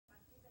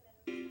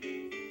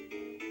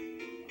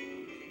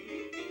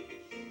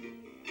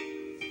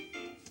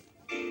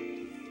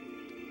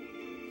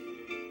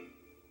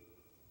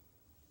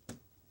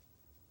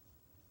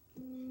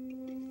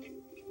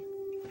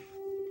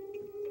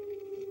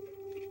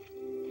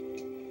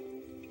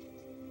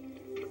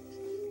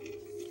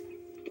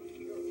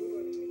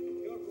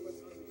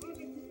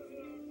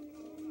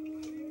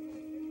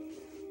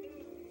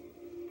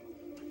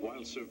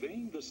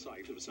surveying the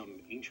site of some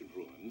ancient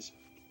ruins,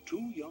 two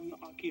young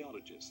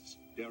archaeologists,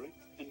 Derek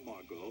and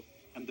Margot,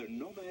 and their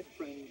nomad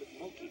friend,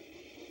 Moki,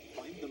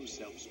 find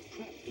themselves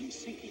trapped and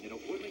sinking in a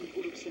whirling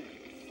pool of sand.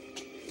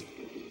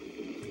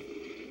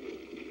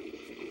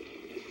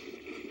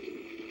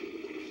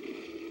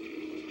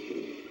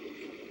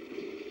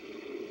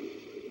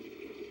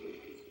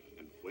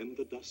 And when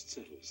the dust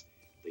settles,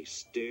 they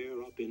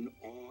stare up in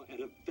awe at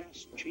a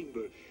vast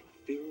chamber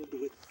filled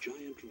with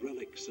giant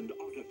relics and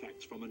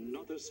artifacts from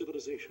another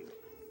civilization.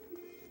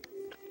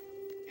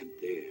 And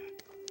there,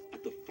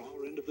 at the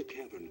far end of the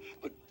cavern,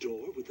 a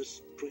door with a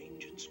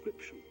strange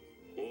inscription.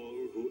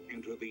 All who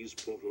enter these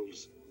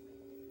portals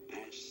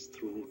pass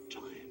through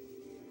time.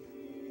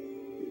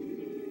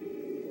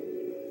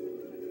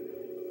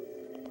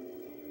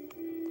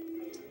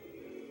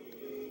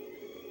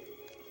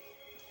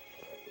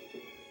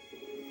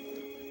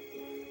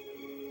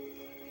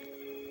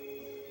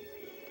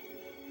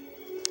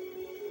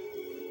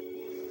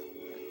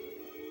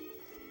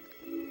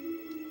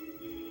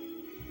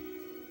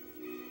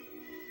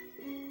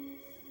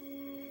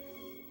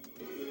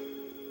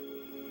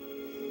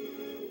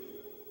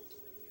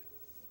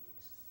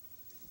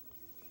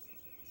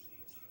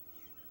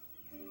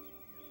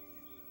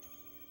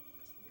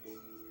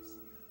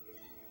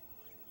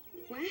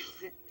 Well,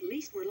 at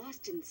least we're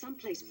lost in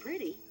someplace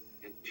pretty.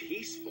 And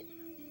peaceful.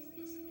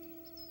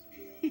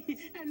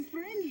 And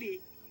friendly.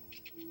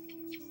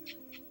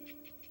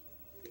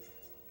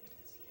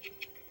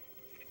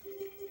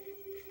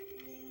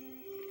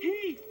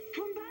 Hey,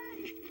 come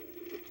back!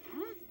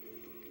 Huh?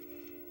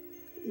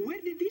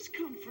 Where did this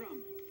come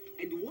from?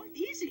 And what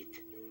is it?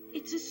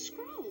 It's a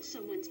scroll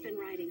someone's been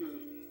writing on.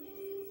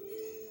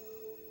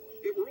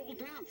 It rolled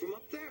down from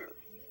up there.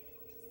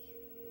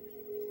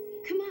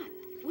 Come on,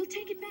 we'll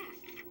take it back.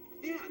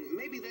 Yeah, and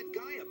maybe that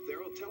guy up there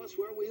will tell us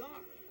where we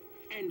are.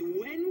 And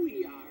when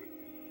we are.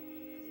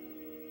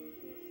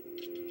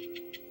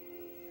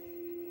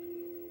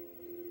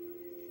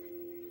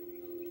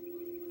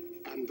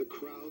 And the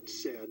crowd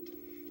said,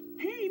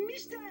 Hey,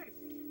 mister!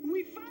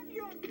 We found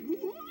your...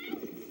 Whoa!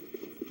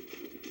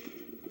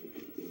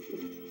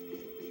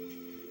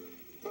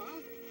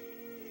 Huh?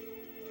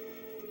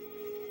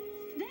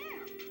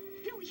 There!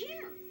 No,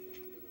 here!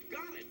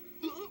 Got it.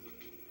 Look,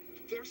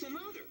 there's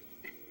another.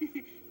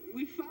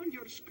 We found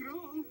your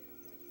scroll.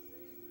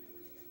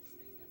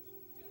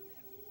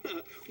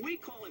 We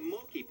call him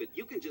Moki, but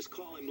you can just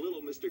call him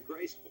Little Mr.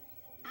 Graceful.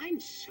 I'm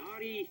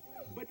sorry,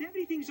 but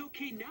everything's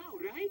okay now,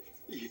 right?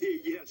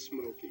 Yes,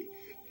 Moki.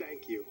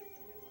 Thank you.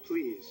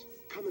 Please,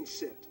 come and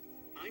sit.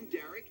 I'm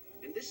Derek,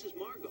 and this is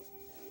Margot.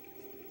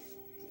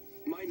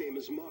 My name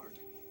is Mark.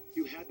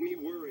 You had me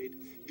worried.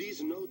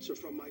 These notes are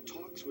from my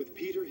talks with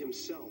Peter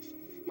himself.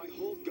 My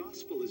whole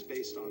gospel is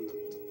based on them.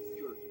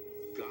 Your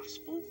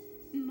gospel?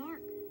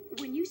 Mark,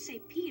 when you say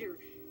Peter,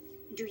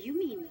 do you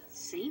mean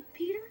Saint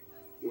Peter?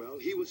 Well,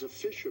 he was a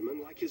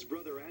fisherman like his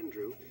brother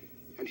Andrew,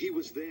 and he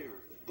was there,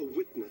 a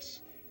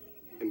witness.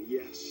 And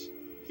yes,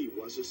 he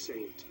was a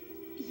saint.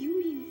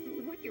 You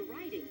mean what you're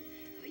writing?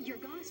 Your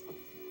gospel?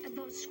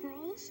 Those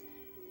scrolls?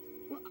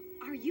 Well,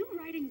 are you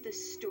writing the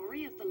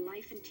story of the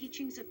life and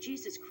teachings of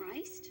Jesus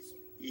Christ?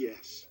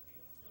 Yes.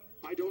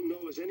 I don't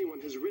know as anyone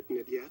has written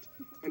it yet,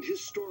 and his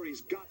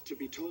story's got to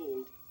be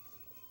told.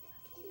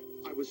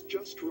 I was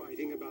just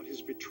writing about his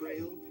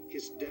betrayal,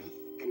 his death,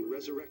 and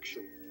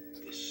resurrection.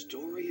 The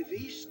story of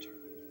Easter.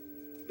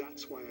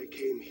 That's why I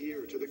came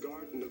here to the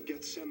Garden of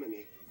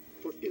Gethsemane,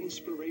 for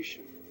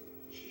inspiration.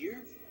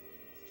 Here?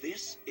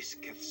 This is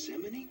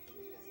Gethsemane?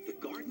 The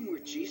garden where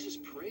Jesus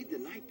prayed the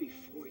night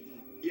before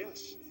he...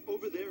 Yes,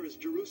 over there is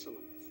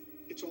Jerusalem.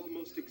 It's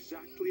almost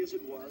exactly as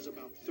it was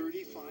about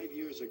 35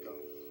 years ago,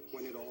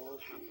 when it all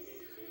happened.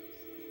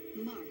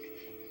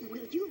 Mark,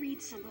 will you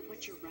read some of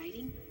what you're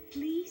writing,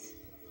 please?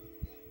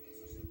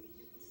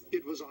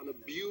 It was on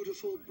a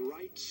beautiful,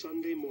 bright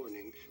Sunday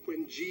morning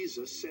when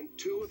Jesus sent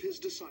two of his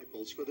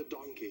disciples for the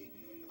donkey,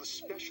 a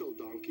special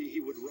donkey he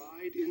would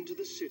ride into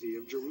the city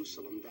of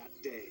Jerusalem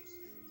that day.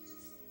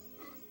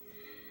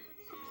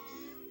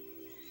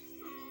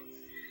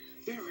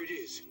 There it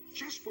is,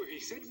 just where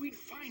he said we'd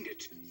find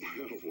it.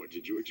 Well, what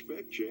did you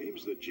expect,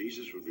 James? That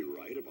Jesus would be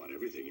right about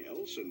everything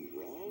else and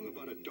wrong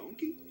about a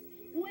donkey?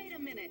 Wait a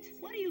minute.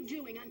 What are you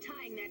doing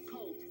untying that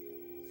colt?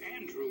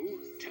 Andrew,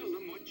 tell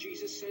them what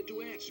Jesus said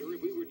to answer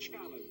if we were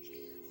challenged.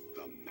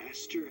 The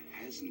master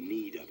has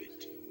need of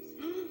it.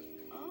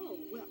 Oh,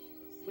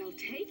 well,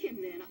 take him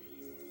then.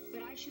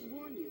 But I should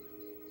warn you,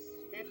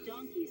 that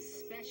donkey's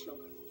special.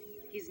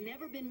 He's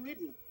never been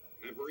ridden.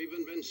 Never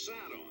even been sat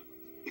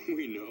on.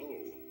 We know.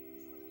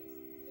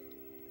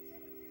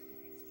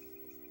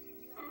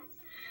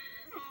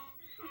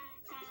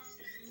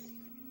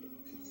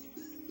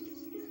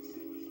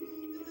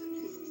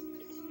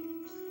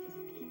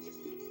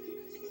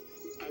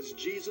 As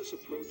Jesus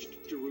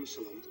approached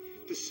Jerusalem,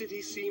 the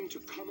city seemed to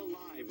come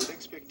alive with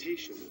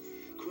expectation.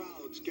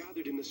 Crowds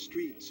gathered in the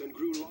streets and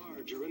grew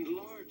larger and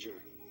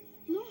larger.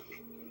 Look!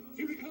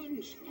 Here he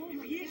comes. Oh,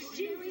 yes,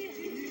 here he is.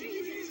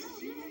 Jesus.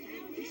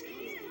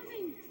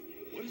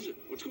 What is it?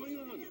 What's going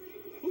on?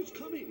 Who's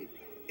coming?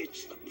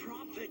 It's the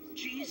prophet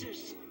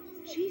Jesus.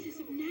 Jesus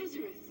of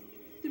Nazareth,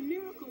 the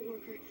miracle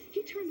worker.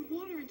 He turned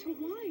water into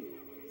wine.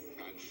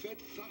 And fed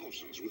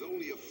thousands with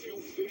only a few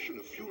fish and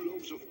a few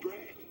loaves of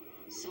bread.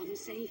 Some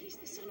say he's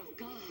the Son of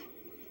God.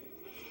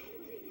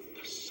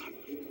 The Son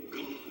of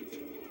God.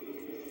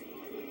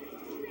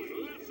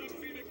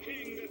 Blessed be the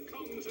King that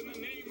comes in the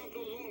name of the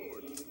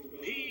Lord.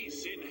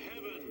 Peace in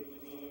heaven.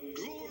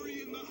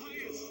 Glory in the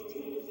highest.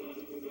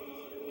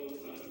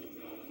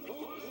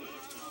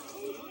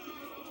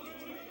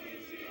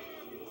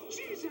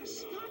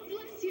 Jesus! God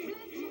bless you.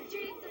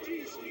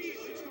 Jesus!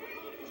 Jesus!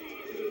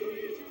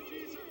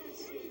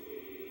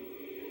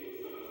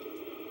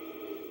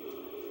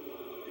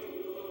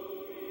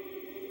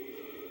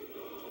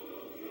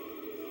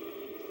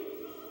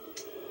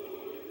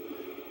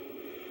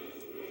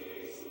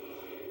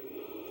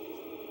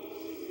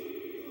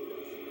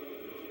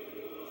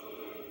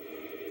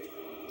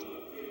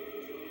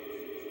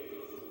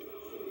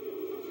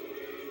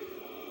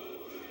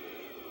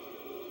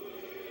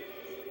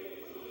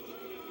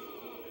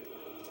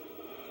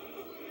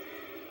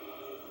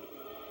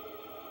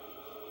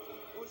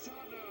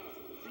 Hosanna!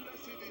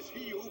 Blessed is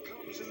he who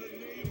comes in the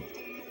name of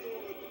the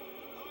Lord.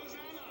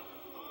 Hosanna!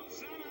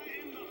 Hosanna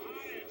in the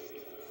highest.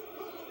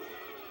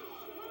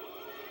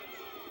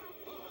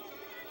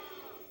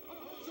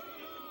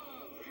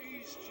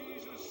 Praise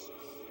Jesus.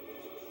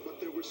 But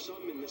there were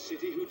some in the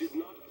city who did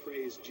not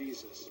praise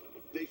Jesus.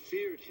 They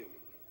feared him.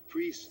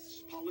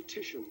 Priests,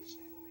 politicians,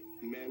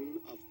 men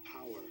of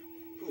power.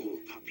 Oh,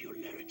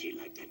 popularity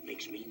like that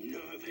makes me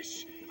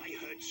nervous. I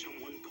heard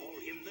someone call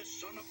him the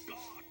Son of God.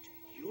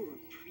 You're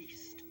a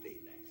priest,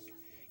 Balak.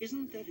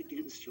 Isn't that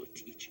against your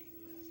teaching?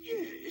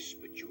 Yes,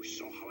 but you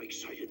saw how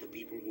excited the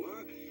people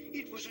were.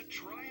 It was a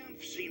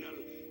triumph, Zenal.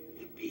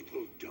 The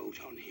people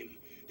dote on him.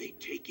 They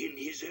take in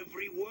his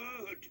every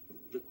word.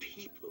 The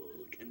people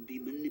can be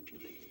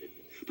manipulated,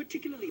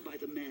 particularly by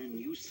the man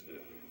you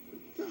serve.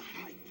 The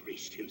high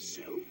priest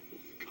himself,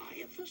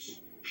 Caiaphas.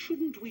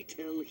 Shouldn't we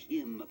tell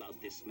him about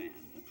this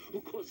man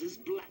who causes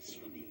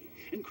blasphemy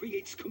and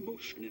creates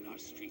commotion in our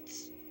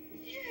streets?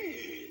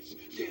 Yes,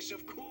 yes,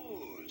 of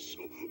course.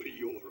 Oh,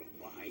 you're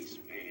a wise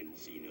man,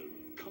 Zenal.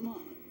 Come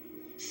on,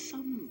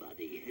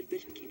 somebody had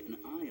better keep an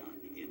eye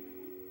on him.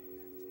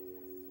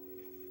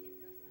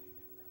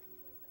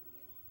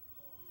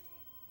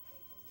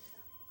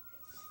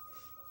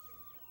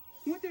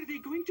 What are they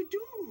going to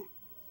do?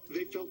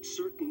 They felt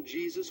certain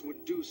Jesus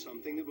would do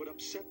something that would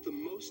upset the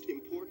most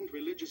important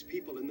religious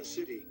people in the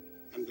city.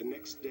 And the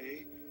next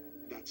day,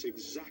 that's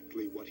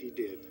exactly what he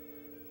did.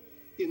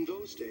 In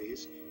those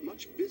days,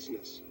 much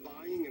business,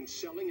 buying and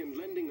selling and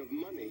lending of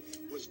money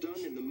was done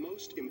in the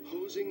most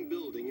imposing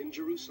building in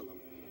Jerusalem,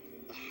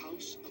 the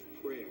House of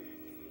Prayer.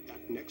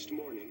 That next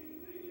morning,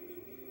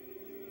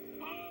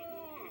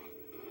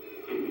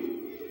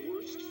 the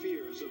worst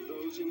fears of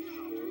those in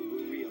power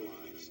were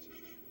realized.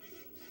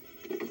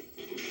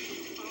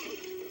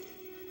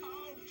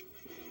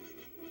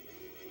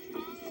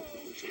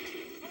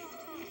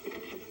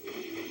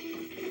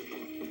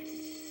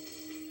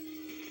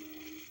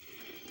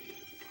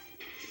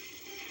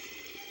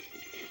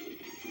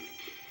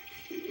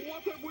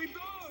 What have we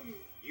done?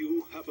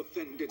 You have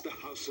offended the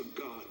house of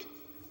God.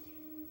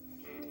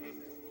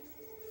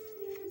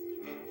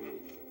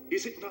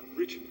 Is it not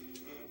written,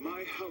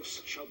 my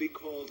house shall be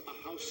called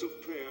a house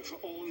of prayer for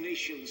all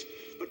nations,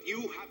 but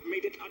you have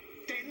made it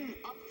a den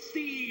of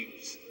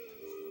thieves?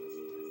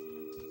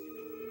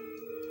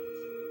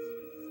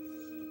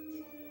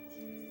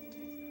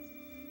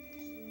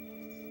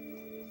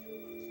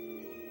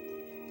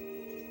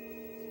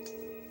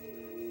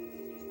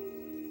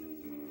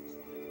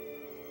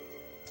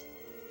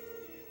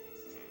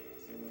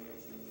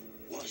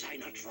 Was I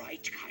not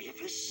right,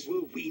 Caiaphas?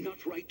 Were we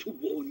not right to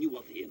warn you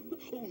of him,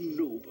 O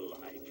noble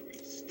high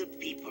priest? The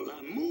people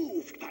are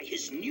moved by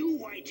his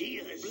new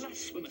ideas.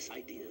 Blasphemous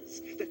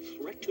ideas that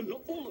threaten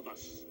all of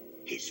us.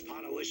 His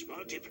followers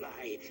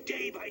multiply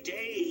day by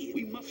day.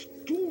 We must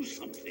do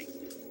something.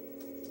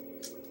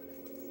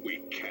 We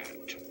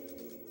can't.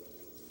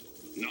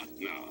 Not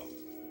now.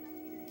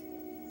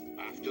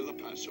 After the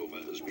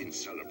Passover has been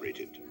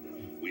celebrated,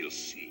 we'll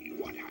see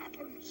what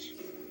happens.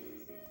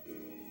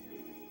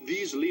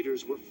 These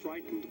leaders were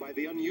frightened by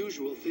the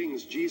unusual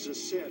things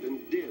Jesus said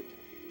and did.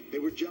 They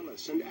were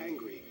jealous and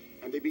angry,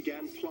 and they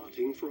began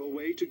plotting for a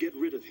way to get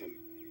rid of him.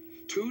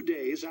 2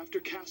 days after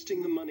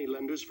casting the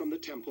moneylenders from the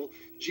temple,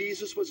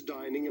 Jesus was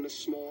dining in a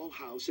small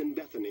house in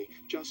Bethany,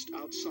 just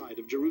outside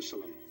of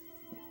Jerusalem.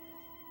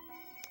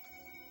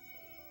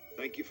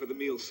 Thank you for the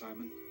meal,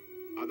 Simon.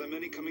 Are there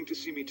many coming to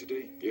see me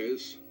today?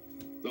 Yes,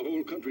 the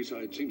whole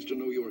countryside seems to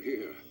know you're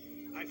here.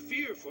 I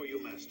fear for you,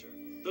 Master.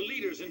 The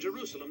leaders in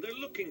Jerusalem, they're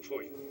looking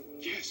for you.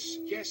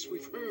 Yes,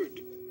 we've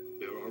heard.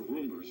 There are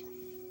rumors.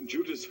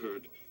 Judas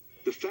heard.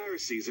 The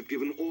Pharisees have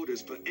given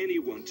orders for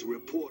anyone to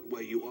report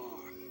where you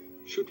are.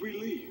 Should we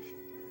leave?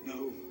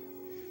 No.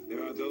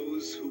 There are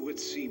those who would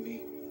see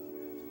me.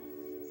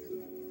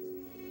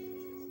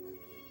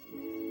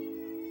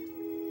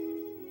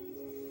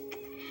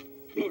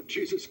 Lord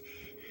Jesus,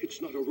 It's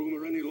not a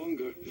rumor any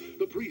longer.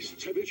 The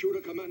priests have issued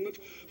a commandment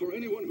for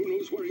anyone who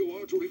knows where you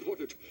are to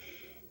report it.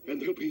 And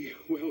they'll be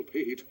well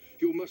paid.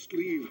 You must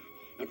leave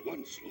at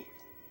once, Lord.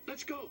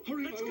 Let's go.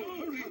 Hurry, Let's my go.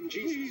 Lord. Hurry, Come,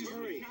 Jesus, please.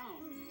 hurry. Now.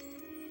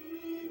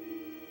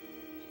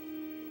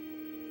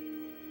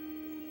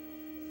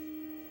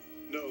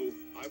 No,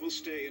 I will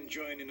stay and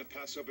join in a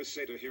Passover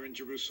Seder here in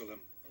Jerusalem.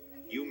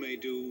 You may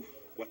do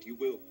what you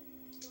will.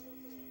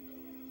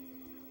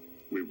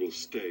 We will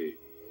stay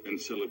and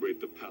celebrate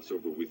the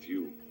Passover with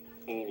you,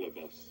 all of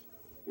us,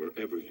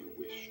 wherever you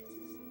wish.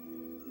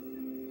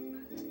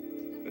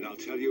 And I'll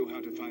tell you how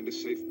to find a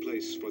safe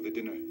place for the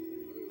dinner.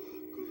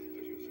 Good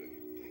that you say.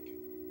 Thank you.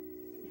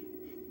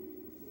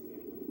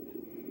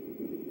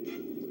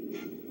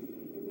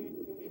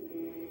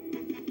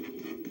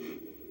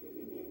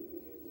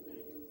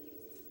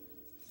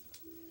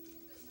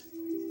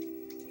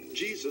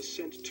 Jesus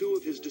sent 2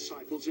 of his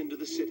disciples into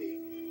the city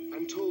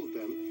and told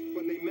them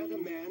when they met a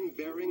man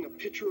bearing a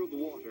pitcher of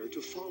water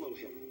to follow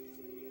him.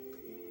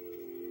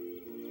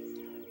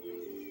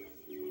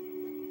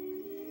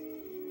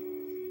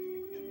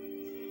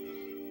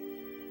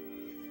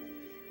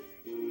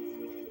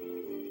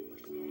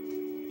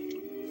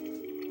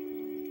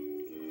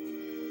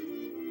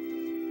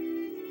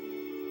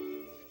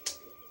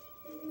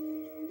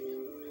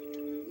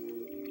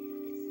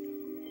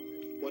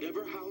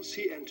 Whatever house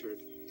he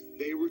entered,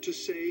 they were to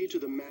say to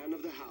the man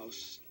of the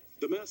house,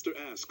 The master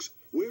asks,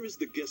 where is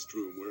the guest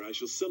room where I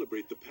shall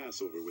celebrate the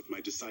Passover with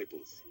my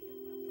disciples?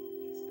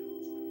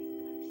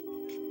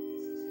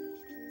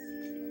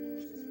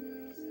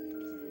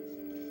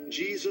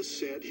 Jesus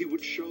said he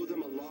would show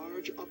them a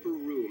large upper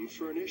room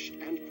furnished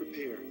and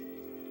prepared.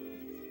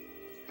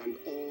 And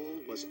all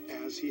was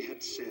as he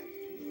had said.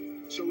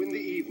 So in the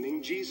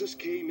evening, Jesus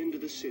came into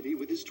the city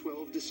with his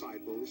 12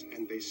 disciples,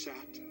 and they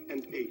sat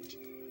and ate.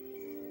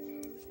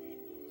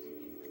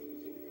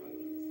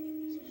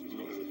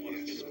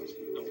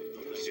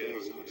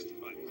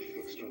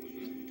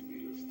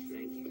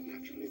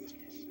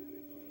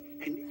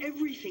 And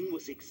everything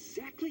was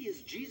exactly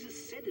as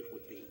Jesus said it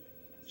would be.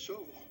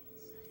 So,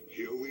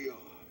 here we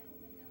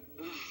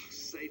are.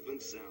 Safe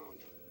and sound.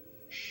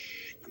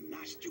 Shh, the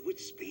master would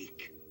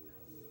speak.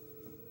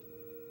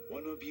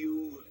 One of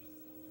you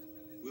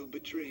will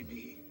betray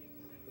me.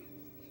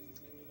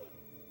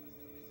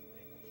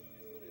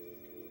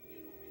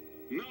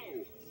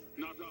 No,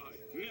 not I.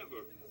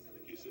 Never.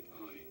 Is it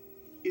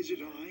I? Is it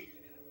I?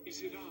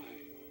 Is it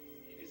I?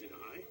 Is it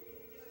I?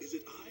 Is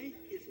it I?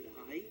 Is it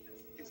I?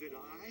 Is it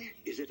I?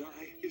 Is it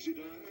I? Is it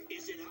I?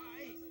 Is it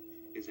I?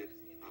 Is it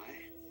I?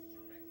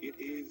 It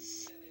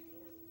is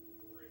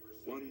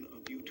one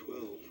of you 12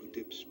 who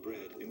dips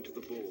bread into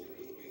the bowl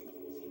with me.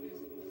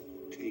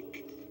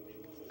 Take,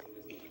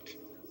 eat.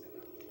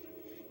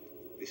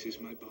 This is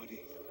my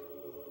body.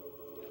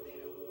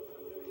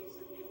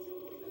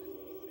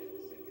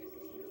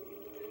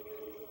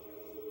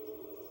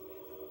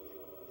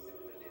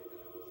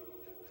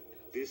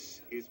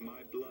 This is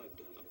my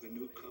blood of the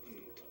new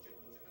covenant,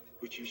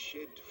 which is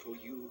shed for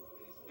you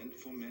and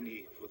for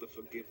many for the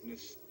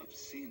forgiveness of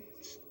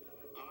sins.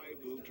 I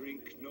will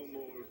drink no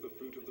more of the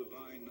fruit of the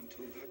vine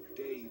until that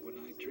day when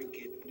I drink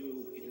it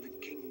new in the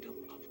kingdom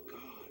of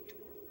God.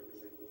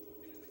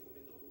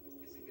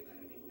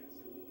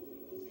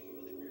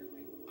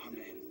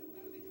 Amen.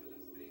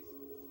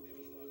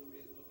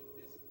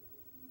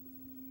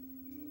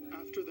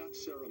 After that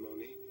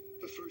ceremony,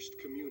 the first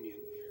communion,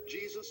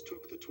 Jesus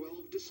took the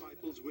 12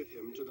 disciples with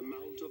him to the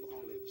Mount of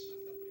Olives.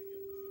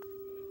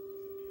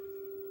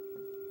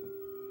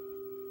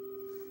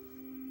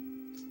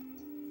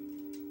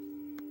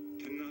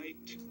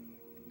 Tonight,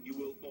 you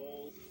will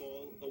all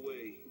fall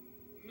away.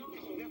 No,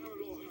 never,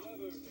 Lord.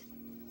 Never.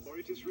 For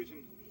it is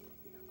written,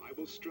 I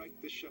will strike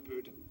the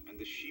shepherd, and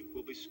the sheep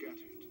will be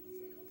scattered.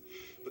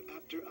 But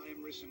after I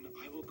am risen,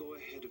 I will go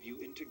ahead of you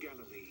into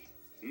Galilee.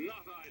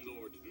 Not I,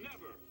 Lord.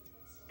 Never.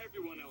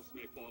 Everyone else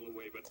may fall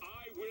away, but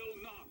I will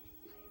not.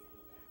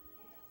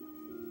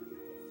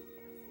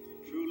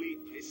 Truly,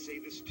 I say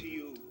this to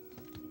you.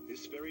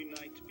 This very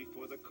night,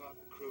 before the cock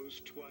crows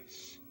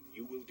twice,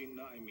 you will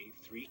deny me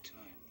 3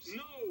 times.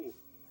 No!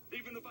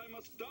 Even if I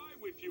must die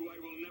with you, I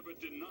will never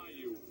deny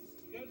you.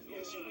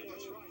 Yes,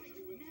 that's right.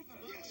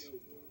 Yes.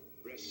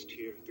 Rest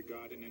here at the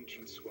garden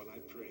entrance while I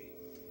pray.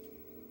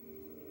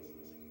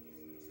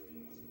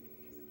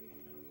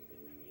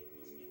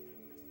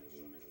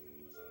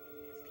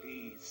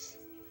 Please,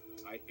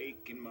 I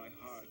ache in my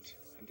heart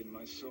and in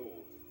my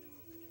soul.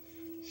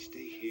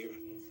 Stay here.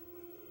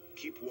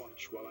 Keep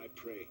watch while I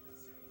pray.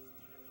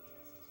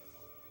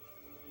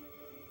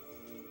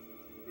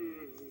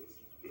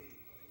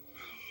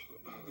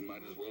 We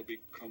might as well be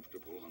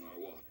comfortable on our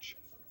watch.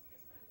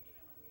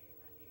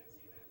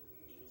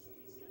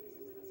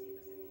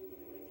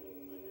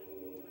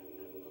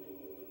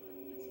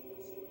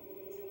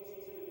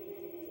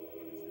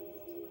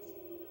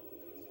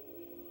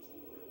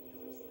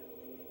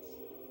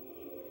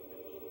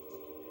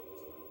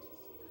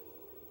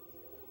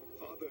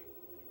 Father,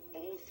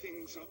 all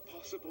things are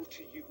possible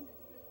to you.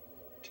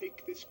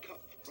 Take this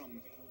cup from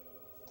me.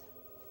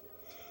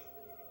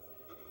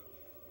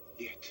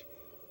 Yet,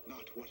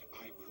 not what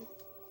I will,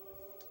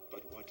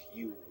 but what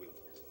you will.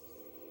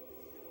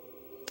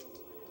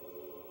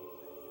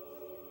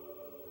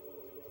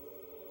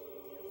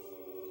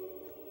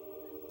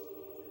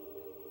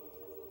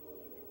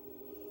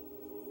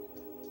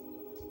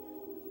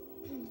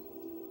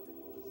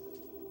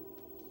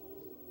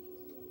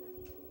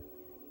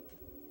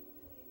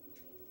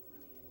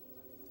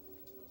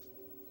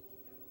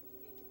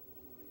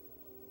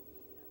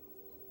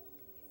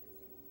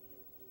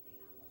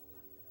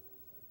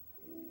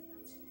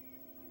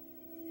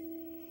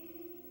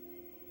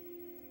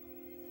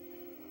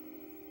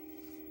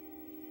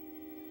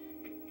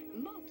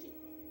 Moki.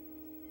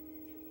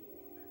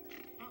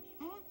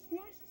 Huh?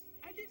 What?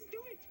 I didn't do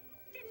it.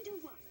 Didn't do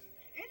what?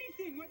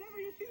 Anything, whatever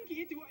you think,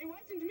 it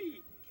wasn't me.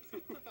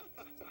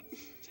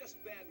 Just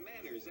bad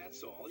manners,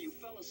 that's all. You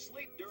fell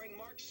asleep during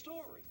Mark's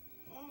story.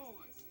 Oh,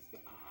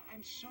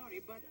 I'm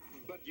sorry, but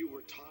But you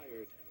were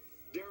tired.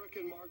 Derek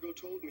and Margot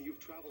told me you've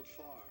traveled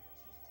far.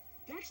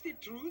 that's the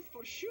truth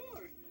for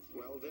sure.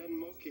 Well then,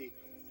 Moki,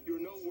 you're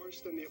no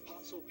worse than the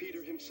Apostle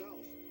Peter himself.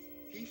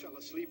 He fell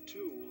asleep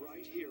too,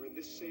 right here in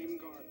this same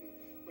garden,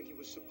 when he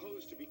was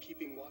supposed to be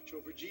keeping watch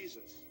over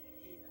Jesus.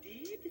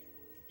 He did?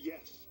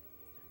 Yes,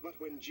 but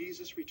when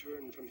Jesus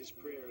returned from his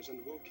prayers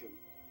and woke him,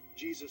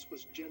 Jesus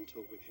was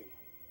gentle with him.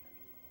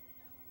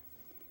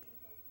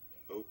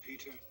 Oh,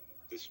 Peter,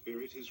 the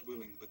spirit is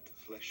willing, but the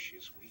flesh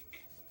is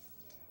weak.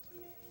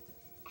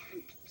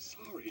 I'm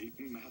sorry,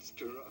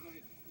 Master.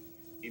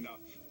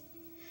 Enough.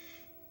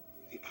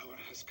 The hour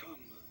has come.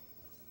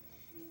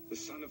 The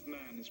Son of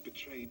Man is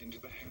betrayed into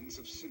the hands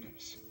of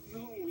sinners. No,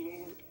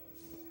 Lord.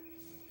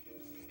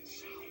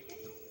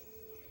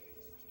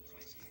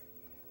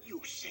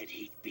 You said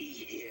he'd be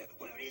here.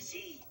 Where is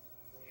he?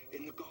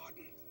 In the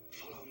garden.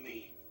 Follow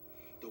me.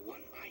 The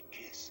one I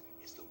kiss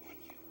is the one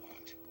you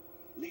want.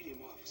 Lead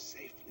him off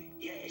safely.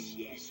 Yes,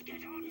 yes.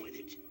 Get on with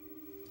it.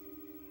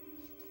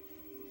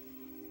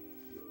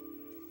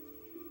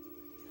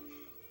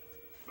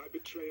 My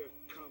betrayer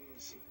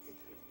comes.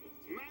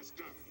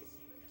 Master!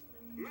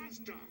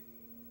 Master!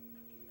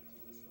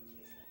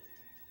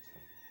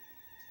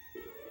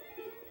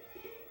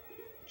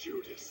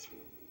 Judas.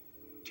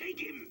 Take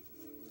him.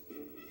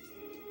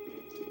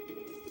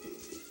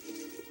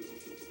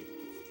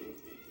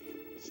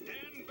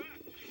 Stand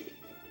back!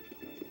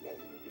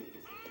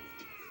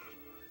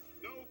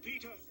 No,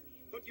 Peter.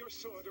 Put your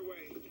sword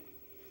away.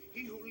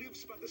 He who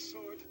lives by the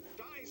sword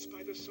dies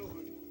by the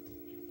sword.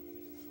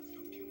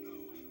 Don't you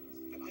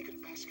know that I could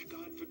ask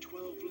God for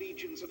 12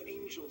 legions of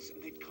angels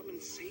and they'd come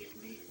and save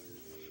me?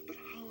 But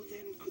how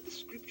then could the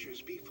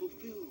scriptures be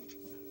fulfilled?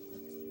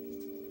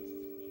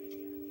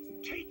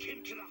 Take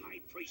him to the high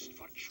priest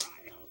for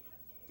trial.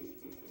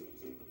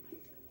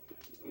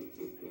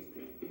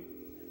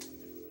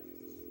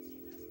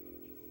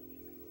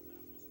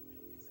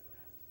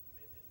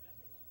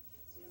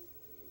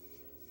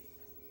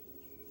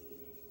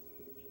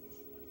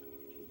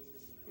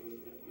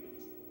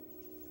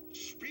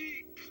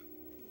 Speak!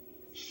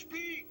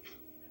 Speak!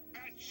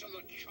 Answer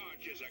the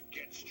charges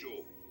against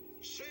you.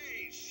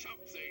 Say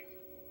something.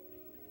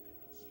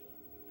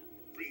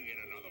 Bring in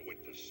another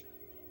witness.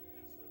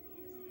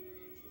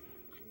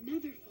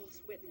 Another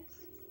false witness.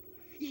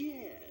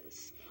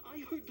 Yes, I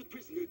heard the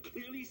prisoner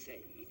clearly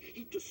say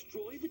he'd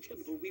destroy the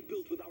temple we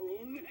built with our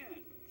own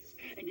hands.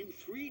 And in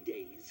 3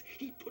 days,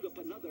 he'd put up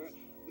another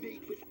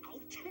made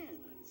without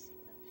hands.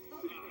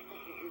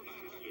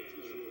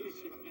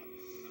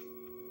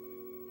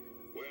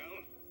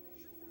 Well,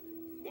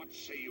 what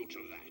say you to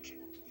that?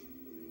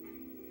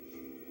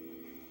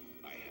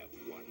 I have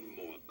one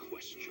more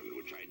question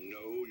which I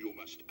know you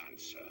must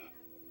answer.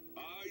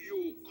 Are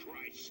you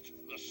Christ,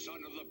 the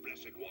Son of the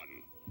Blessed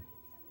One?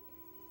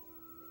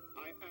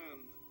 I am.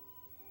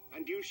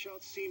 And you shall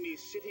see me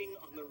sitting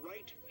on the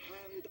right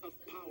hand of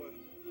power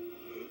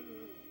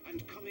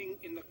and coming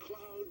in the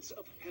clouds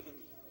of heaven.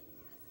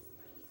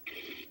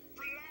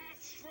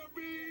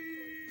 Blasphemy!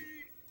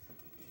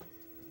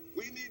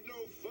 We need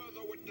no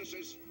further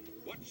witnesses.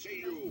 What say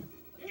you?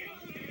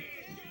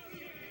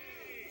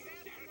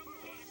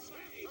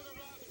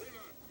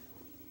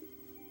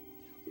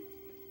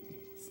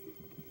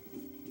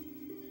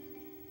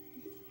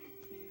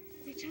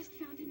 They just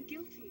found him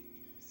guilty,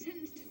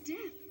 sentenced to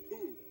death.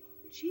 Who?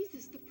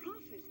 Jesus, the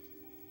prophet.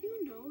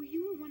 You know,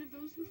 you were one of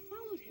those who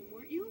followed him,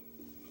 weren't you?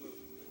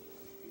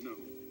 No.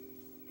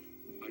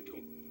 I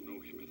don't know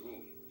him at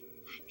all.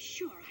 I'm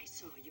sure I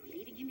saw you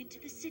leading him into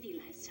the city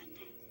last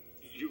Sunday.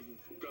 You've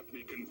got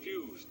me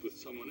confused with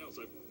someone else.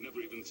 I've never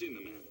even seen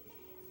the man.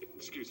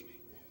 Excuse me.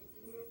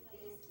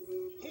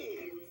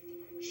 Hold!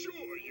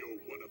 Sure you're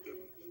one of them.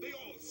 They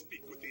all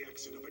speak with the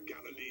accent of a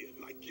Galilean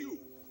like you.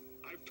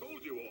 I've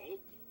told you all.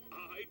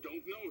 I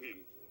don't know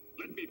him.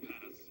 Let me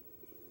pass.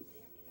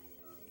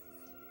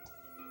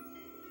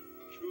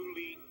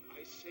 Truly,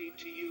 I say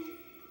to you,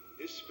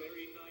 this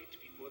very night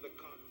before the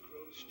cock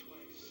crows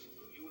twice,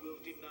 you will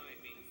deny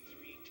me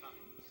 3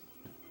 times.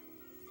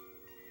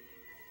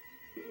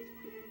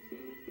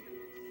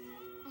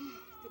 Oh,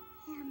 the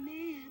poor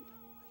man.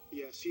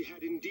 Yes, Yes, he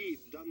had indeed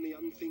done the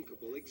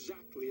unthinkable,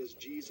 exactly as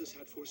Jesus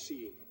had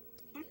foreseen.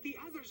 But the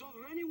others all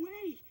ran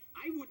away.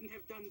 I wouldn't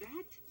have done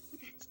that.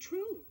 But that's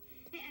true.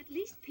 At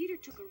least Peter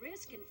took a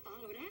risk and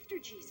followed after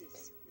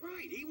Jesus.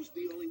 Right, he was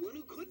the only one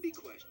who could be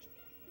questioned.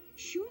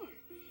 Sure,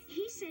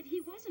 he said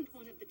he wasn't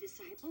one of the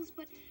disciples,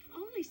 but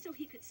only so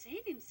he could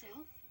save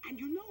himself. And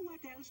you know what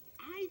else?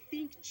 I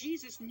think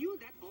Jesus knew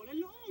that all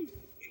along.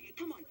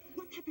 Come on,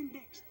 what happened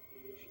next?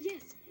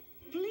 Yes,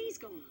 please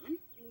go on.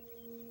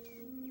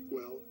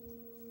 Well,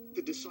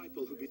 the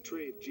disciple who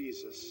betrayed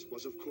Jesus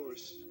was, of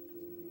course,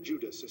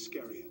 Judas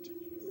Iscariot.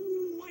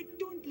 Ooh, I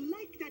don't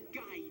like that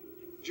guy.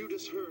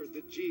 Judas heard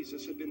that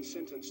Jesus had been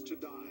sentenced to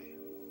die.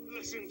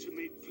 Listen to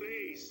me,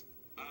 please.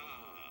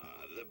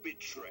 Ah, the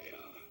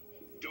betrayer.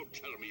 Don't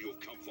tell me you've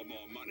come for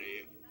more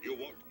money. You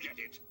won't get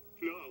it.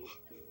 No,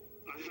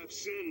 I have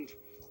sinned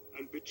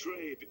and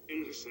betrayed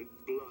innocent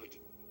blood.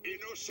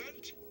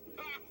 Innocent?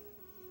 Ha!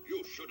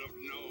 You should have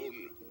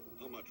known.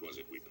 How much was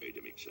it we paid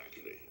him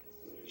exactly?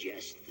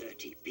 Just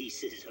 30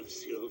 pieces of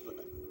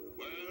silver.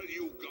 Well,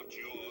 you got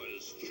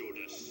yours,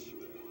 Judas.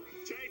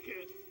 Take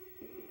it.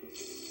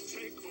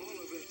 Take all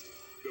of it.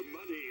 The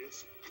money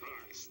is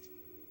cursed.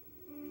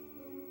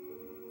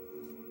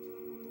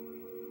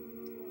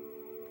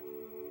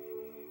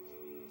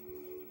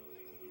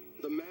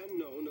 The man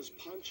known as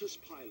Pontius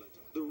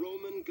Pilate, the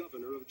Roman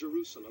governor of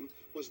Jerusalem,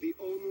 was the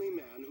only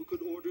man who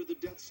could order the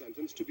death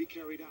sentence to be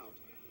carried out.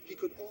 He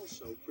could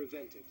also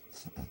prevent it.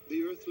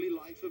 The earthly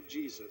life of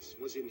Jesus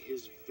was in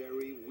his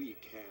very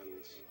weak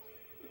hands.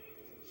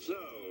 So,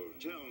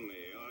 tell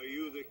me, are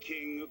you the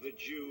king of the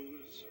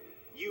Jews?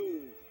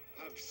 You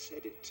have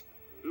said it.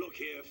 Look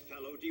here,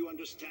 fellow, do you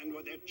understand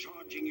what they're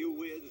charging you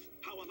with?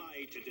 How am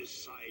I to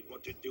decide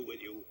what to do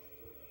with you?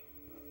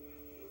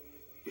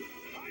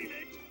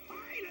 Pilate!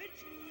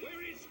 Pilate!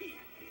 Where is he?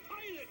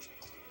 Pilate!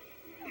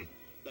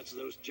 That's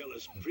those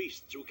jealous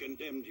priests who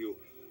condemned you.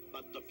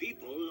 But the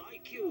people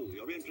like you.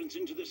 Your entrance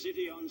into the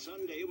city on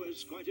Sunday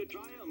was quite a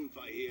triumph,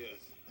 I hear.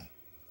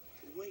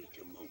 Wait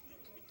a moment.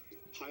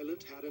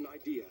 Pilate had an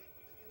idea.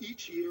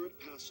 Each year at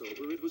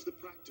Passover, it was the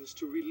practice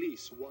to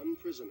release one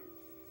prisoner.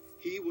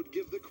 He would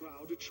give the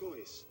crowd a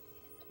choice.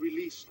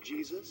 Release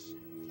Jesus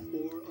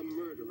or a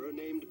murderer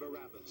named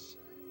Barabbas.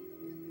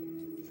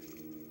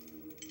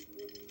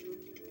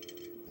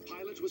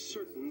 Pilate was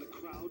certain the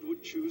crowd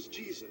would choose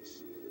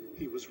Jesus.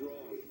 He was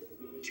wrong.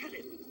 Tell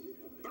him!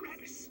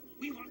 Barabbas!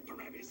 We want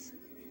Barabbas!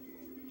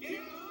 Give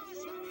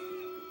us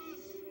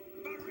Barabbas!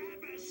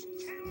 Barabbas!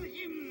 Tell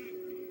him!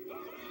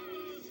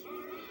 Barabbas!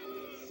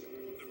 Barabbas!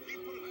 The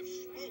people have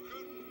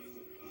spoken!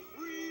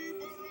 Free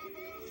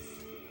Barabbas!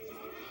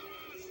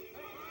 Barabbas!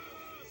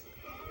 Barabbas!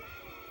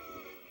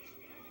 Barabbas!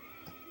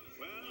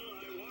 Well,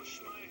 I wash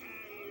my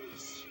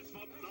hands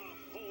of the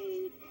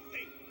whole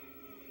thing.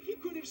 He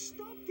could have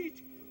stopped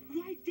it.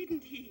 Why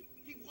didn't he?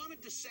 He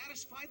wanted to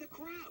satisfy the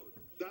crowd.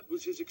 That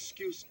was his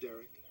excuse,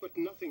 Derek, but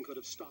nothing could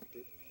have stopped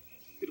it.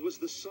 It was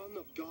the Son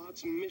of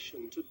God's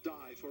mission to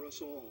die for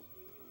us all,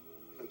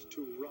 and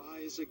to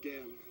rise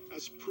again,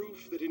 as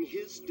proof that in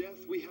his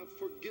death we have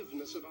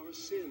forgiveness of our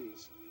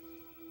sins.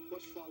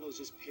 What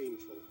follows is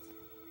painful,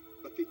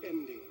 but the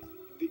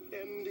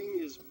ending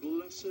is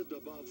blessed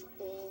above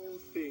all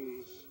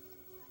things.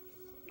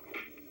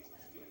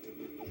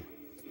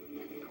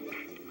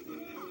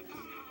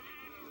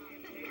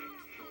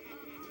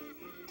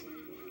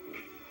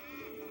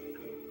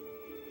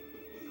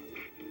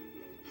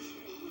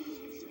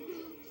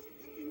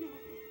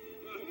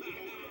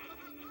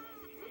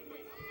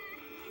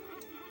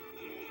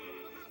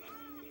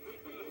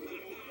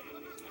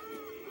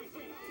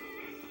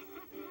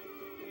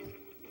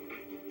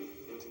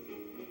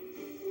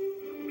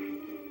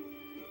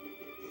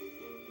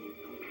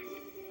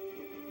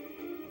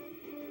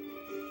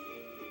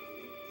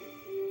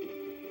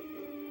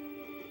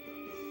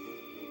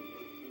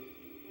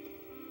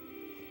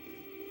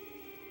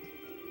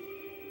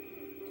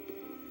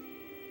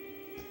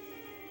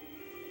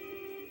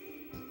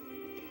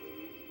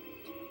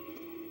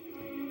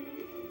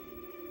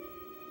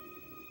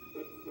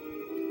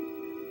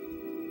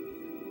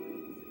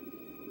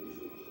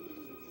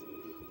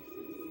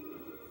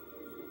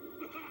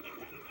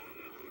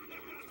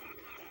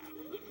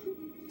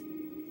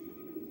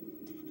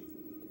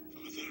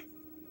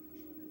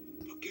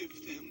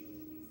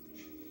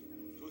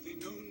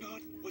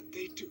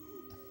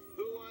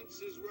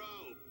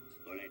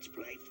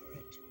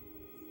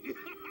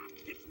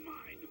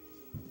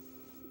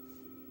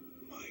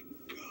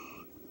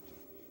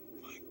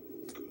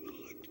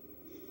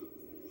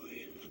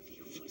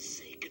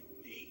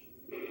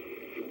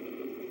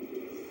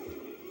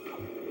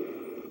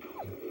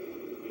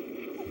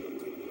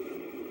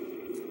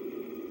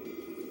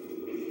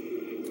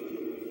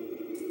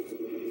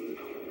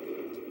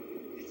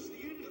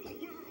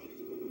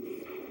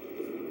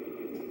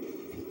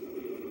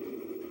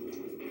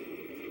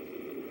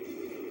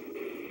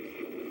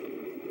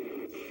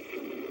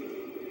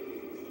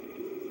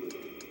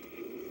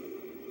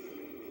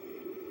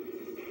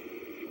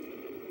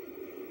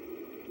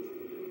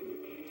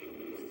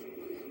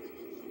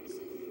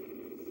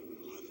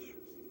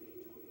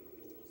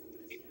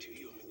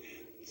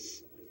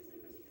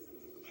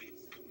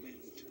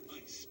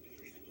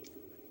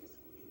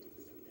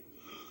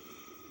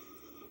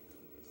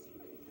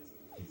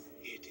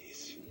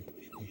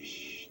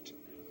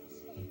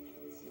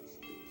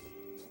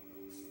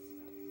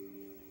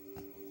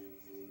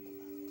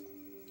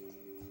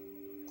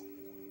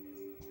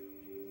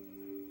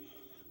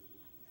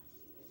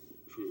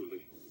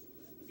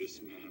 This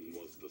man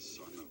was the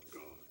Son of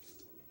God.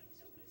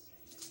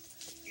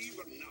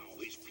 Even now,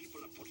 his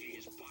people are putting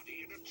his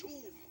body in a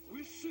tomb.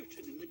 We're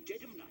certain in the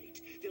dead of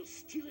night, they'll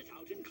steal it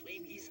out and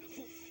claim he's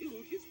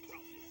fulfilled his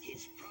promise.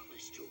 His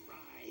promise to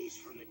rise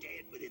from the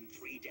dead within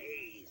 3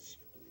 days.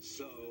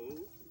 So?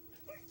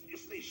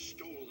 If they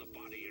stole the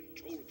body and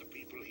told the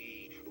people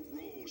he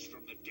rose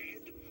from the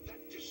dead,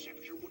 that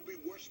deception would be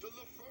worse than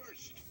the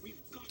first.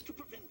 We've got to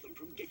prevent them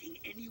from getting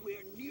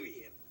anywhere near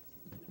him.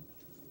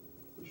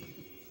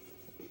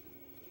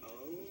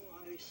 Oh,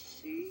 I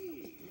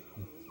see.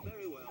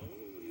 Very well.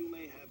 You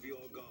may have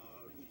your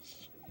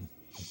guards.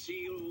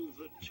 Seal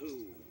the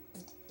tomb.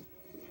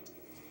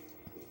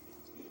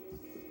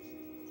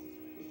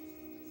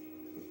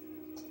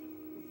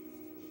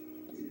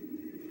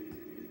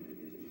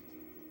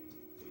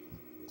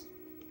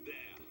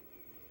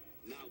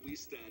 We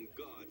stand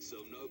guard so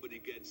nobody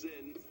gets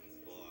in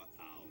or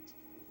out.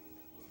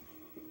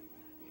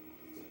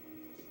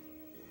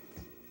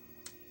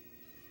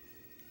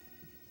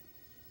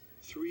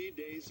 Three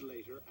days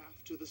later,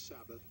 after the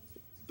Sabbath,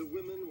 the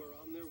women were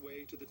on their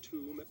way to the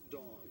tomb at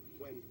dawn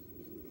when...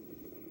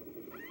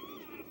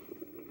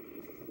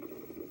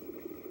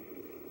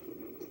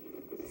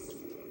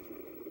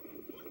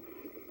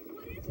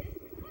 What is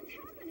it? What's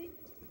happening?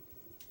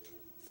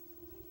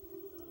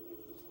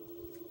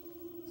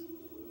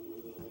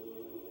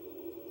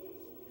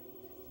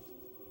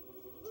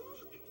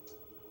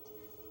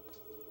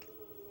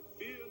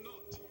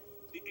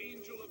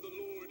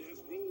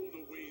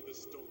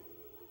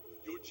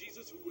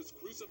 Jesus who was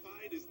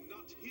crucified is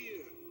not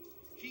here.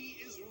 He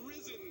is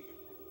risen.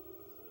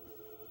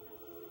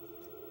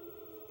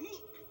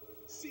 Look!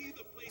 See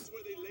the place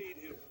where they laid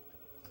him.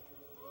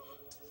 Oh,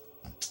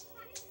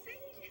 I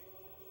see.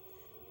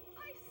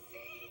 I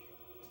see.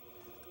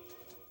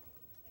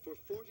 For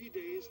 40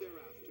 days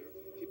thereafter,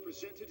 he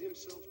presented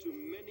himself to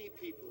many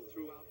people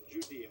throughout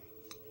Judea.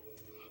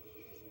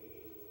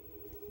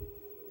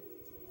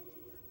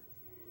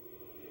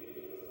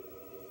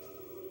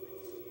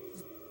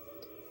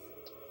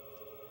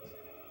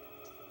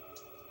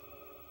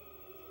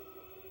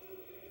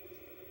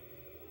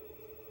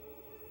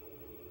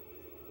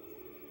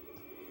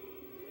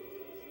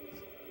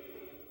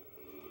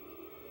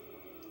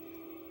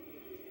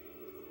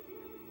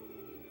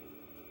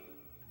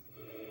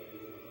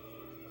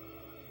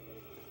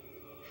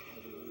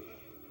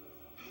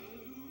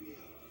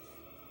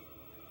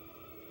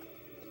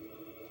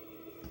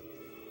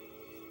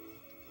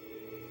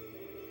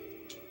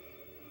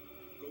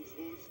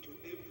 Forth to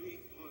every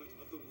part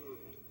of the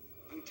world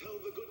and tell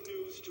the good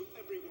news to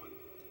everyone.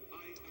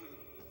 I am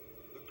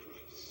the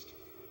Christ.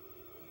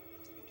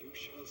 And you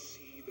shall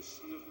see the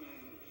Son of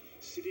Man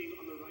sitting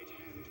on the right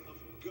hand